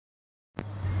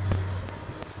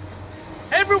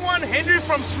everyone, Henry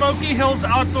from Smoky Hills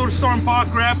Outdoor Store in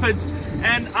Park Rapids,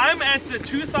 and I'm at the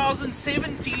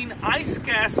 2017 Ice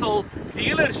Castle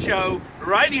Dealer Show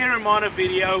right here in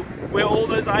Montevideo, where all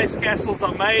those ice castles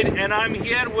are made, and I'm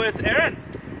here with Aaron.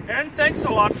 Aaron, thanks a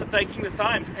lot for taking the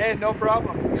time. Hey, no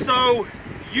problem. So,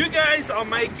 you guys are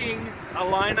making a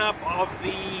lineup of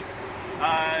the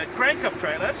crank-up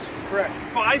trailers. Correct.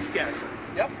 For Ice Castle.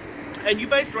 Yep. And you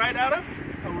based right out of?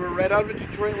 We're right out of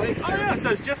Detroit Lakes. Oh yeah, so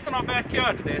it's just in our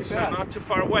backyard there, so not too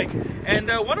far away. And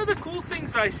one of the cool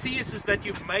things I see is that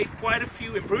you've made quite a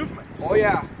few improvements. Oh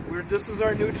yeah, this is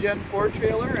our new Gen 4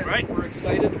 trailer, and we're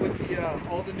excited with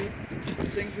all the new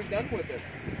things we've done with it.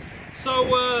 So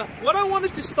what I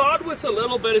wanted to start with a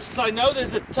little bit is, I know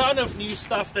there's a ton of new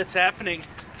stuff that's happening.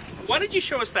 Why don't you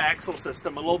show us the axle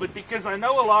system a little bit, because I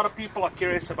know a lot of people are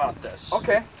curious about this.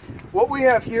 Okay, what we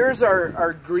have here is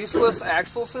our greaseless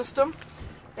axle system.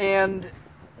 And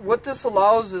what this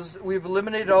allows is we've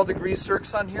eliminated all the grease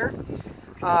zerks on here.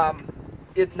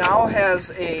 It now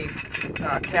has a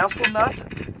castle nut,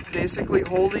 basically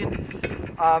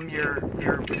holding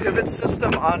your pivot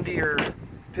system onto your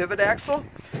pivot axle.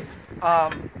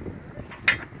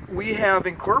 We have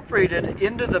incorporated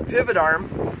into the pivot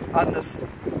arm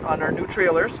on our new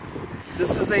trailers.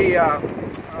 This is a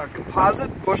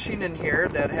composite bushing in here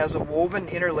that has a woven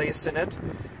interlace in it.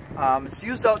 It's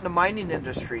used out in the mining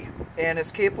industry, and it's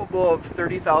capable of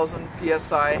 30,000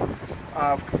 psi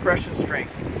of compression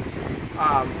strength.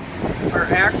 Our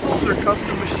axles are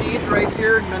custom machined right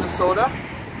here in Minnesota,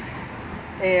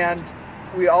 and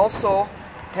we also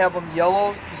have them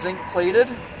yellow zinc plated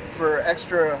for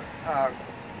extra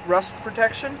rust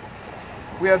protection.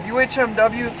 We have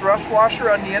UHMW thrust washer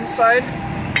on the inside.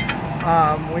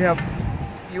 We have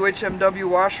UHMW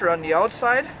washer on the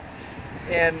outside.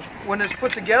 And when it's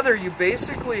put together, you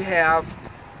basically have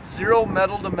zero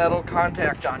metal-to-metal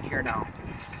contact on here now.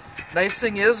 Nice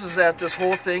thing is that this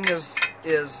whole thing is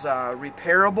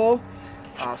repairable,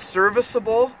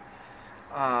 serviceable,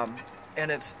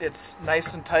 and it's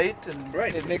nice and tight, and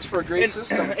it makes for a great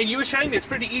system. And you were showing me it's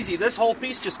pretty easy. This whole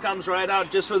piece just comes right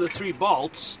out just with the 3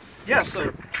 bolts. Yes,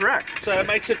 so, correct. So it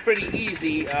makes it pretty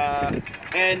easy,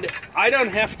 and I don't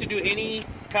have to do any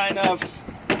kind of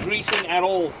greasing at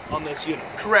all on this unit.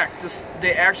 Correct.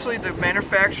 The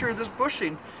manufacturer of this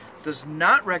bushing does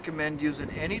not recommend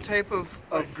using any type of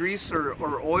grease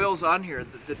or oils on here.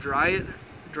 The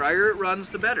drier it runs,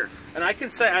 the better. And I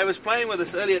can say, I was playing with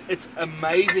this earlier, it's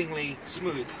amazingly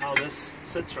smooth how this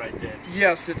sits right there.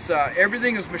 Yes, it's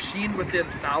everything is machined within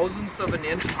thousandths of an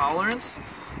inch tolerance,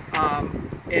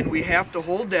 and we have to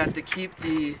hold that to keep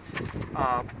the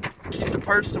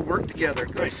parts to work together.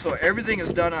 So everything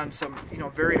is done on some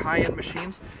very high-end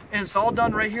machines, and it's all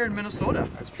done right here in Minnesota.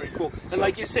 That's pretty cool. And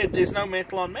like you said, there's no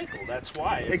metal on metal. That's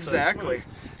why it's exactly. So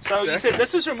smooth. So you said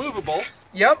this is removable.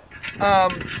 Yep.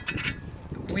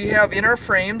 We have inner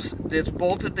frames that's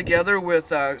bolted together with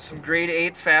some grade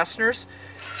 8 fasteners.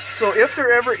 So if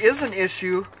there ever is an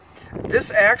issue,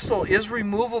 this axle is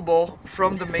removable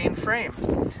from the main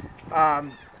frame.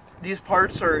 These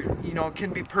parts are,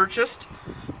 can be purchased,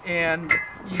 and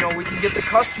we can get the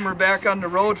customer back on the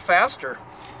road faster.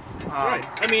 Right.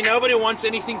 I mean, nobody wants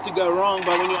anything to go wrong,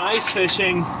 but when you're ice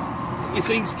fishing,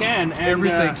 things can. And,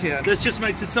 everything can. This just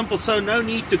makes it simple, so no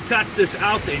need to cut this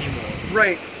out anymore.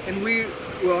 Right, and we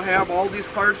will have all these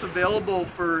parts available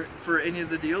for any of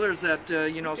the dealers that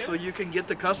so you can get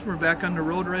the customer back on the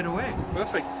road right away.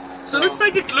 Perfect. So let's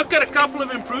take a look at a couple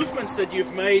of improvements that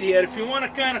you've made here. If you want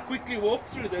to kind of quickly walk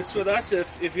through this with us,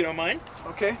 if you don't mind.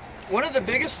 Okay. One of the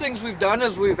biggest things we've done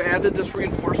is we've added this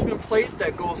reinforcement plate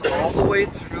that goes all the way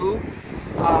through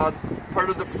part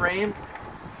of the frame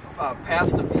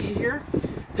past the V here.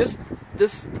 This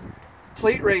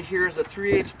plate right here is a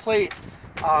 3/8 plate.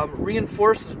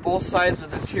 Reinforces both sides of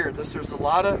this here. There's a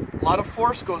lot of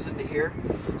force goes into here,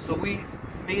 so we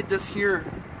made this here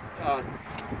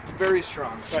very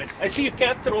strong. Right. I see you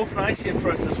capped it off nice here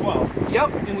for us as well.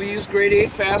 Yep, and we used grade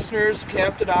 8 fasteners,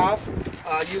 capped it off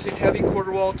using heavy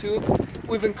quarter wall tube.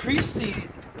 We've increased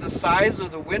the size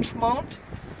of the winch mount,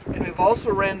 and we've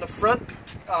also ran the front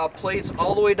plates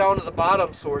all the way down to the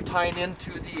bottom, so we're tying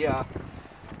into the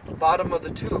bottom of the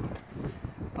tube.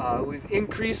 We've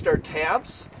increased our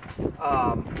tabs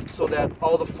so that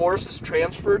all the force is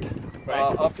transferred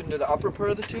up into the upper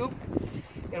part of the tube.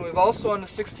 And we've also, on the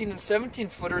 16 and 17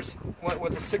 footers, went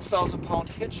with a 6,000 pound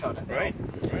hitch on it. Right.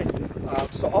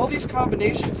 So all these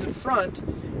combinations in front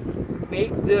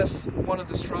make this one of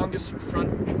the strongest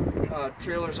front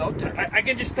trailers out there. I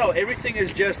can just tell everything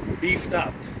is just beefed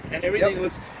up, and everything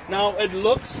looks. Now it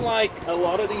looks like a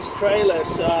lot of these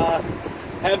trailers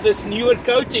have this newer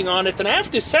coating on it, and I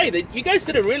have to say that you guys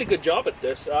did a really good job at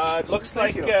this. It looks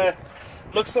like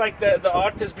the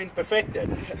art has been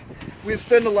perfected. We've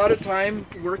spent a lot of time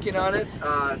working on it,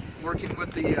 working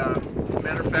with the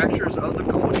manufacturers of the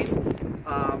coating,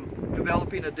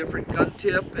 developing a different gun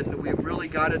tip, and we've really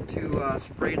got it to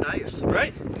spray nice.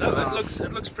 Right? No,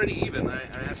 it looks pretty even,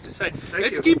 I have to say.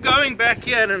 Let's you. keep going back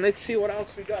here and let's see what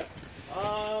else we got.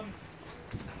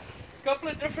 Couple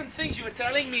of different things. You were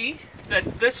telling me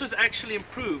that this was actually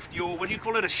improved. What do you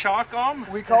call it, a shark arm?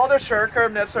 We call it a shark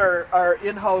arm. That's our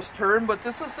in-house term, but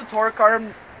this is the torque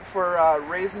arm for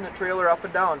raising the trailer up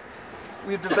and down.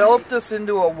 We've developed this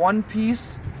into a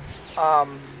one-piece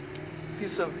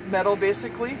piece of metal,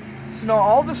 basically. So now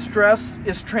all the stress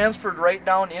is transferred right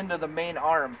down into the main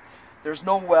arm. There's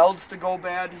no welds to go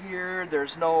bad here.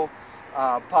 There's no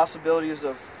possibilities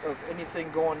of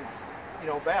anything going,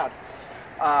 bad.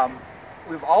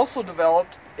 We've also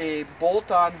developed a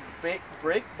bolt-on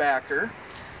brake backer,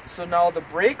 so now the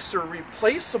brakes are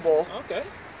replaceable. Okay.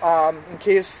 In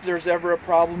case there's ever a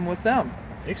problem with them.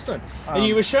 Excellent. And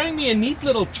you were showing me a neat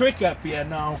little trick up here.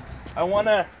 Now I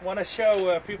wanna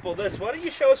show people this. Why don't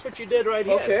you show us what you did right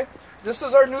here? Okay. This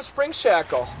is our new spring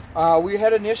shackle. We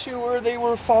had an issue where they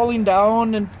were falling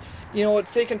down, and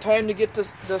it's taken time to get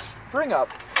the spring up.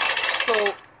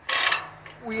 So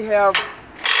we have,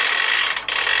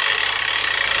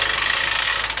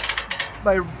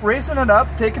 by raising it up,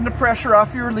 taking the pressure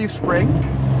off your relief spring,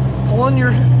 pulling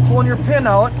your pin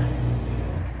out,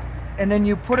 and then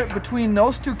you put it between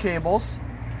those two cables.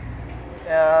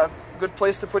 Good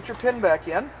place to put your pin back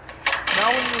in.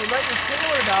 Now when you let your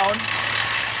trailer down,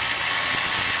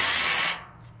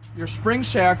 your spring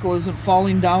shackle isn't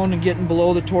falling down and getting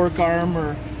below the torque arm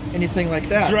or anything like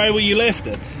that. It's right where you left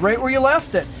it. Right where you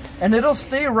left it. And it'll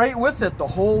stay right with it the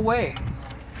whole way.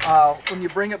 When you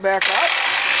bring it back up,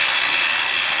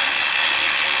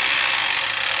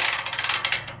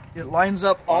 it lines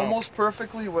up almost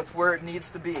perfectly with where it needs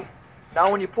to be.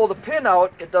 Now when you pull the pin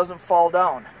out, it doesn't fall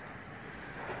down.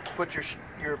 Put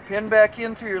your pin back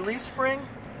in through your leaf spring,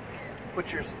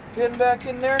 put your pin back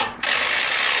in there,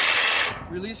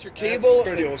 release your cable. That's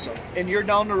pretty awesome. And you're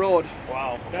down the road.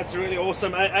 Wow, that's really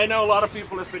awesome. I know a lot of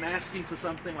people have been asking for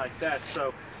something like that,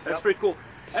 so that's pretty cool.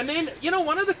 And then,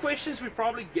 one of the questions we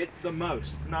probably get the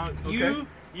most. Now,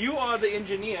 you are the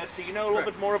engineer, so you know a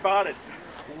little bit more about it.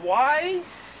 Why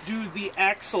do the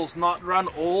axles not run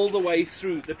all the way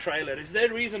through the trailer? Is there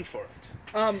a reason for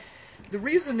it? The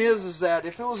reason is that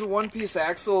if it was a one-piece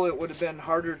axle, it would have been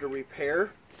harder to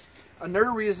repair.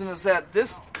 Another reason is that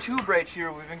this tube right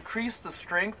here, we've increased the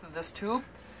strength of this tube.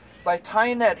 By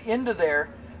tying that into there,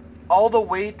 all the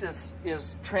weight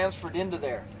is transferred into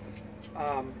there.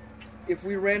 If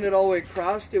we ran it all the way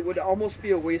across, it would almost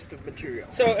be a waste of material.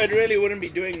 So it really wouldn't be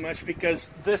doing much because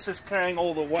this is carrying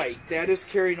all the weight. That is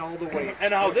carrying all the weight.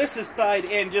 And how this is tied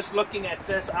in, just looking at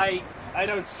this, I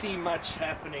don't see much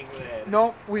happening there.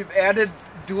 No, we've added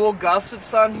dual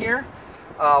gussets on here.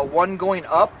 One going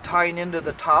up, tying into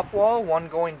the top wall, one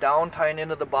going down, tying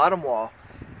into the bottom wall.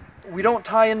 We don't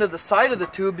tie into the side of the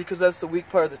tube because that's the weak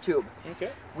part of the tube.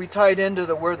 Okay. We tie it into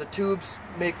where the tubes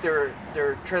make their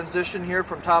transition here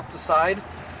from top to side,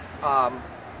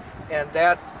 and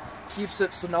that keeps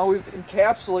it. So now we've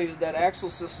encapsulated that axle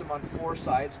system on 4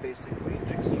 sides, basically.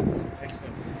 Excellent,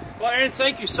 excellent. Well, Aaron,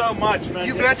 thank you so much, man.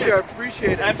 You betcha, I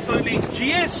appreciate it. Absolutely.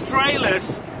 GS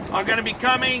trailers are going to be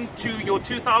coming to your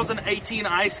 2018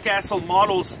 Ice Castle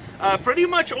models pretty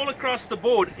much all across the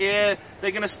board. They're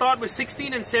going to start with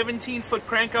 16 and 17 foot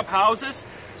crank up houses.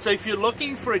 So if you're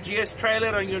looking for a GS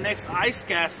trailer on your next Ice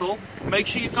Castle, make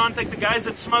sure you contact the guys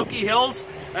at Smoky Hills.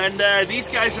 And these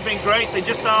guys have been great. They're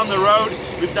just down the road.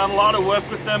 We've done a lot of work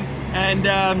with them.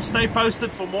 And stay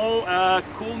posted for more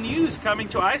cool news coming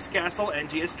to Ice Castle and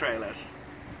GS trailers.